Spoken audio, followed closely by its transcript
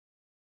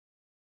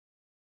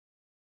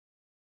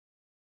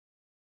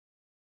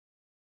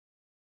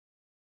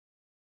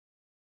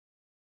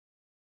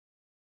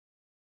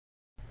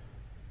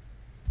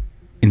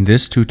In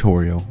this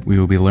tutorial, we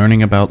will be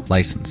learning about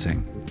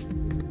licensing.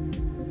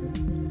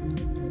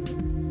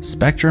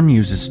 Spectrum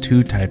uses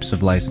two types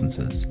of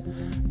licenses,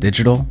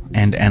 digital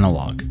and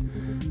analog.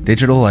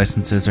 Digital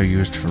licenses are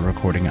used for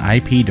recording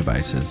IP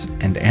devices,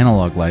 and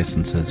analog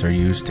licenses are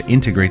used to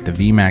integrate the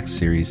VMAX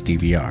series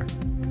DVR.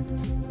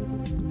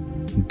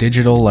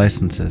 Digital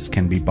licenses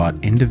can be bought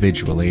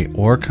individually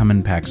or come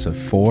in packs of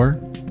 4,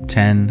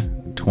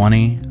 10,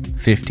 20,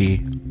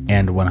 50,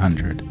 and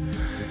 100.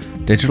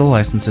 Digital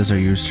licenses are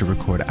used to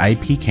record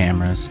IP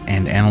cameras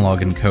and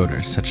analog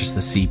encoders such as the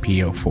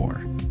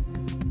CP04.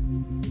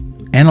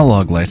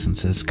 Analog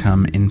licenses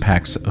come in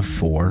packs of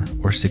 4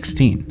 or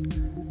 16.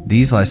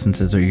 These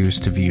licenses are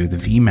used to view the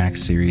VMAX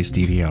series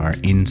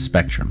DVR in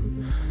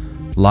Spectrum.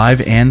 Live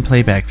and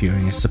playback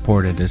viewing is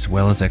supported as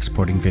well as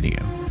exporting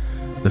video.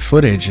 The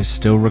footage is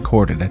still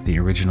recorded at the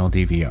original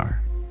DVR.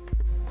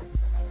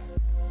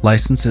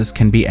 Licenses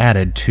can be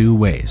added two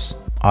ways,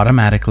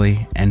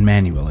 automatically and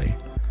manually.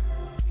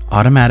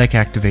 Automatic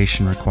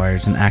activation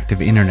requires an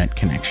active internet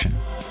connection.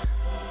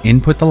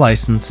 Input the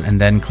license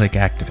and then click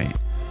Activate.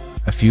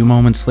 A few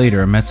moments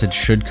later, a message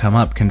should come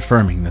up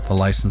confirming that the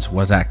license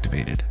was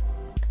activated.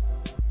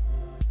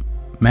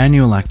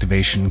 Manual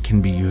activation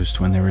can be used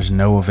when there is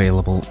no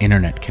available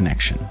internet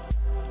connection.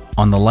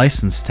 On the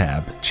License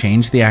tab,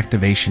 change the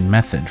activation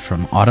method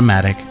from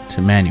automatic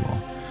to manual.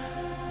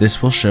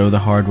 This will show the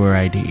hardware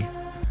ID.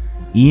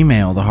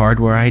 Email the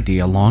hardware ID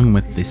along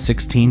with the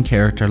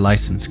 16-character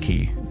license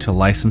key to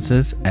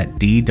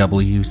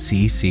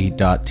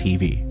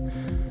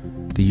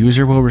licenses@dwcc.tv. The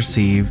user will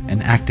receive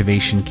an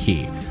activation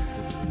key.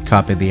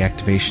 Copy the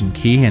activation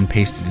key and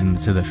paste it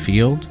into the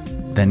field,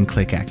 then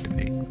click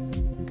Activate.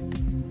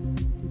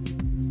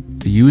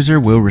 The user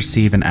will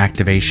receive an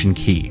activation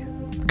key.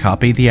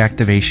 Copy the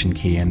activation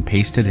key and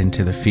paste it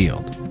into the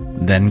field,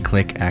 then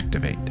click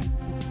Activate.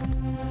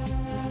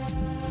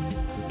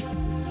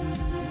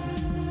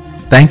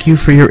 Thank you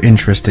for your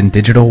interest in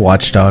Digital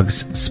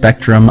Watchdog's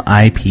Spectrum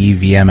IP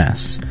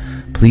VMS.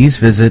 Please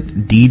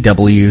visit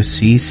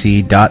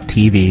dwcc.tv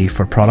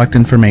for product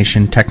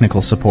information,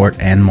 technical support,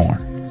 and more.